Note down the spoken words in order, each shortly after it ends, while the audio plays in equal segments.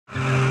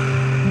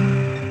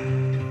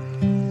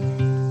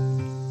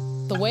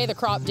The way the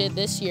crop did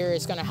this year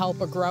is going to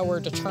help a grower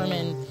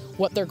determine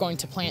what they're going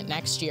to plant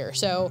next year.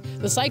 So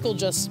the cycle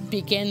just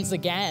begins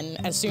again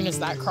as soon as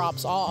that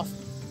crop's off.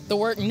 The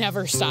work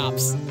never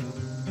stops.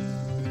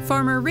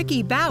 Farmer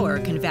Ricky Bauer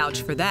can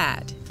vouch for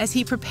that as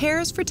he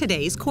prepares for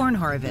today's corn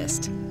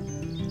harvest.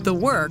 The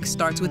work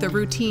starts with a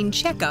routine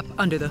checkup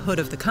under the hood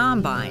of the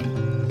combine.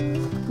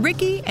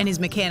 Ricky and his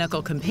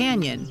mechanical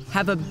companion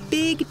have a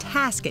big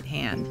task at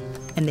hand,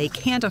 and they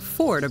can't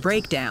afford a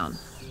breakdown.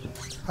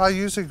 I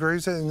usually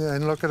grease it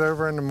and look it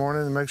over in the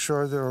morning and make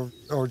sure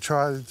or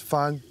try to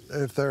find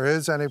if there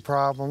is any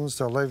problems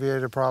to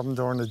alleviate a problem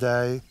during the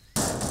day.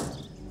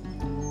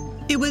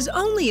 It was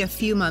only a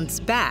few months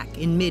back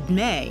in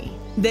mid-May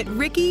that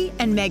Ricky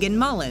and Maegan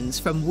Mullins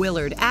from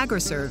Willard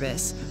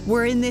Agri-Service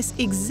were in this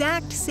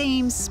exact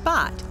same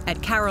spot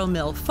at Carroll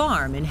Mill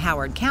Farm in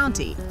Howard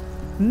County,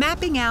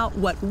 mapping out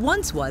what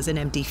once was an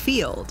empty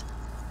field.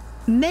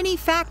 Many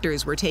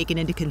factors were taken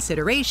into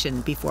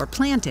consideration before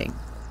planting.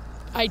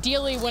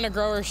 Ideally, when a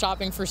grower is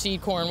shopping for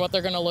seed corn, what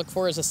they're going to look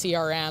for is a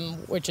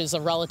CRM, which is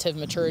a relative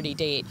maturity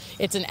date.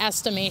 It's an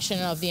estimation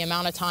of the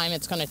amount of time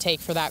it's going to take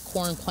for that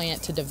corn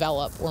plant to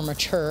develop or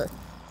mature.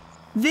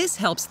 This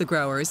helps the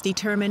growers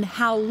determine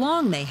how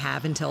long they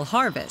have until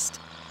harvest.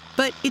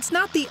 But it's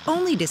not the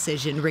only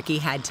decision Ricky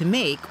had to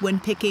make when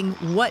picking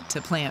what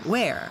to plant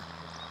where.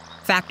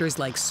 Factors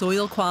like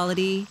soil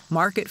quality,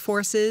 market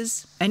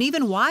forces, and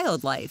even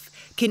wildlife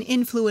can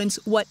influence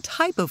what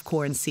type of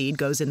corn seed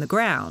goes in the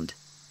ground.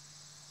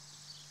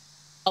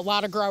 A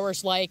lot of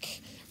growers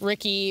like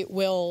Ricky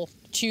will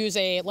choose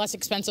a less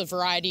expensive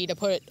variety to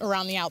put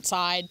around the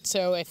outside.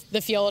 So if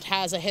the field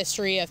has a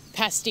history of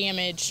pest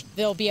damage,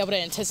 they'll be able to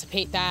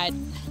anticipate that.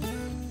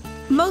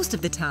 Most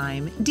of the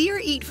time, deer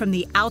eat from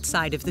the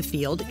outside of the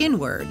field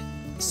inward.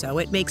 So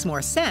it makes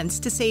more sense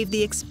to save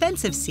the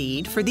expensive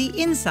seed for the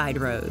inside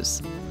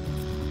rows.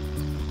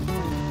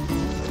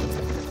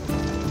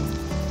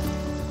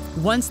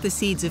 Once the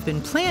seeds have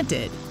been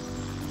planted,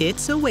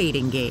 it's a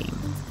waiting game.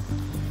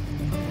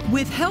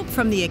 With help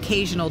from the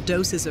occasional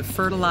doses of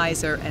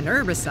fertilizer and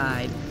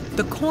herbicide,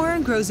 the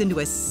corn grows into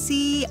a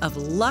sea of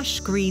lush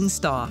green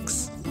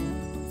stalks.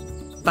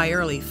 By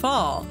early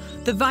fall,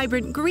 the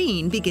vibrant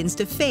green begins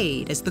to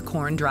fade as the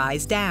corn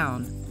dries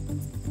down.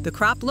 The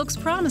crop looks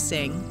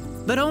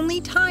promising, but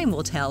only time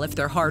will tell if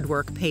their hard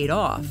work paid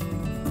off.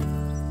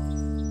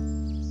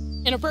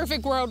 In a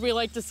perfect world, we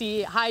like to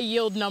see high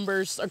yield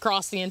numbers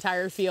across the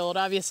entire field.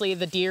 Obviously,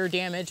 the deer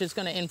damage is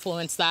going to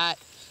influence that.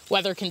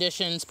 Weather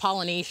conditions,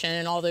 pollination,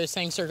 and all those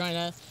things are going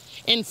to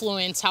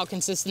influence how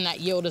consistent that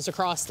yield is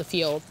across the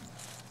field.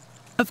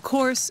 Of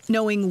course,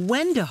 knowing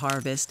when to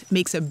harvest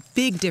makes a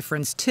big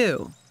difference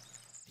too.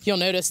 You'll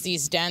notice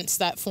these dents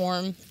that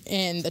form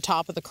in the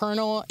top of the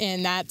kernel,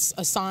 and that's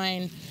a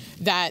sign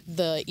that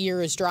the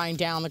ear is drying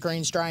down, the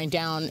grain's drying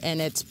down,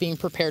 and it's being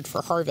prepared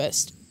for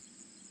harvest.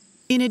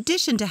 In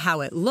addition to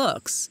how it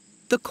looks,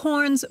 the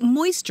corn's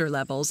moisture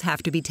levels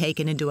have to be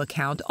taken into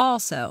account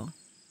also.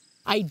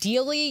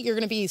 Ideally, you're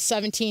going to be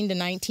 17 to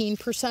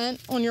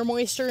 19% on your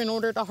moisture in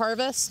order to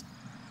harvest.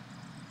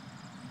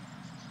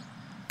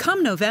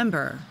 Come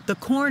November, the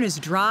corn is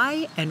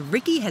dry and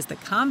Ricky has the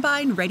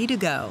combine ready to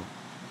go.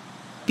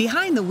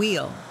 Behind the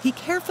wheel, he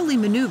carefully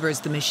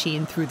maneuvers the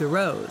machine through the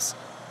rows,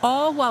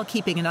 all while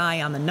keeping an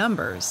eye on the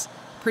numbers,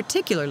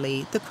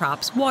 particularly the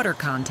crop's water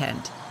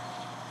content.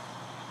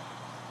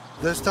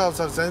 This tells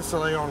us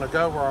instantly on the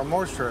go where our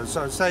moisture is,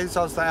 so it saves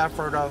us the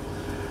effort of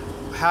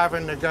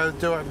having to go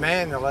do it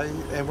manually,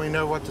 and we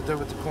know what to do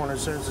with the corn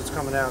as soon as it's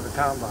coming out of the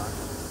combine.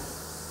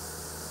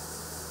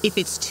 If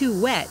it's too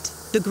wet,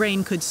 the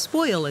grain could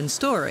spoil in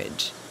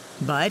storage.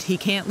 But he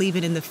can't leave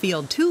it in the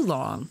field too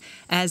long,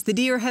 as the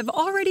deer have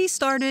already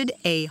started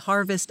a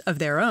harvest of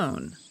their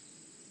own.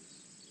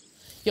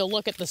 You'll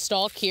look at the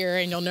stalk here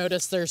and you'll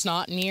notice there's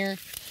not an ear.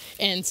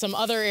 In some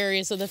other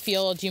areas of the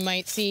field, you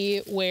might see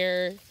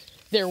where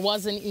there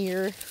was an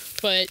ear,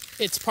 but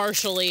it's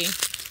partially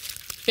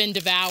been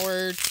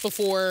devoured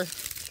before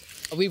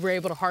we were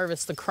able to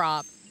harvest the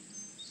crop.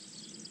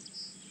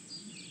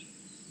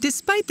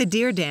 Despite the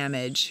deer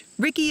damage,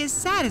 Ricky is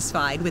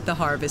satisfied with the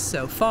harvest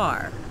so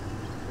far.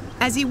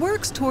 As he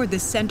works toward the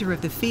center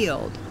of the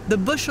field, the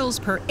bushels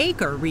per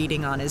acre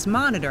reading on his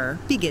monitor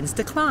begins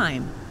to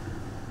climb.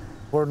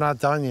 We're not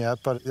done yet,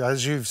 but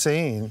as you've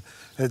seen,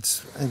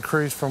 it's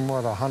increased from,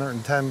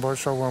 110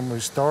 bushel when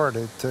we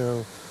started to,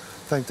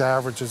 I think the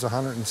average is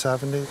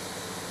 170.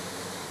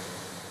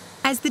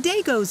 As the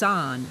day goes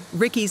on,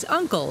 Ricky's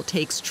uncle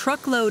takes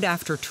truckload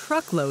after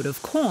truckload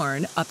of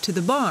corn up to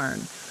the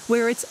barn,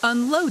 where it's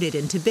unloaded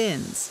into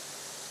bins.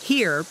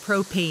 Here,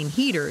 propane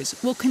heaters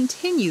will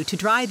continue to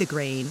dry the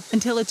grain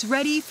until it's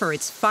ready for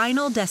its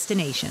final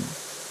destination.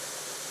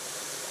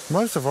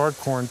 Most of our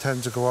corn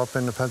tends to go up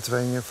into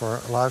Pennsylvania for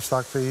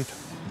livestock feed.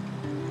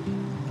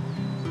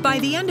 By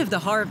the end of the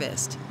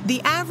harvest,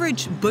 the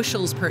average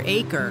bushels per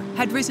acre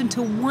had risen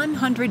to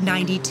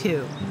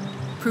 192,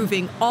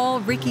 proving all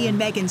Ricky and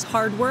Maegan's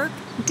hard work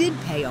did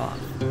pay off.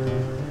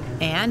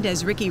 And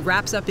as Ricky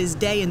wraps up his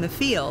day in the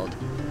field,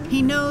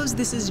 He knows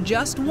this is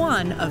just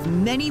one of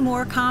many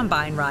more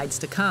combine rides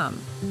to come.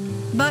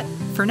 But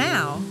for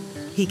now,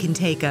 he can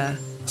take a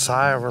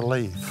sigh of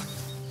relief.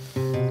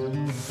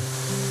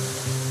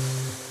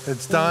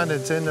 It's done,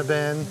 it's in the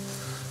bin,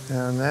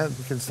 and then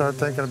you can start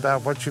thinking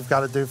about what you've got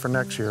to do for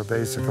next year,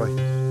 basically.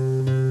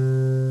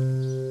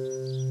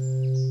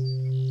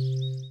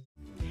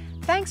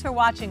 Thanks for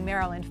watching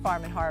Maryland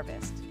Farm and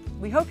Harvest.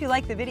 We hope you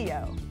liked the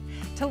video.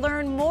 To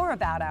learn more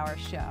about our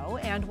show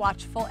and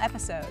watch full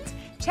episodes,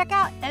 check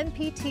out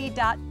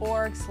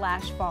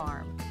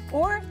mpt.org/farm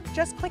or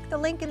just click the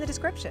link in the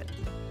description.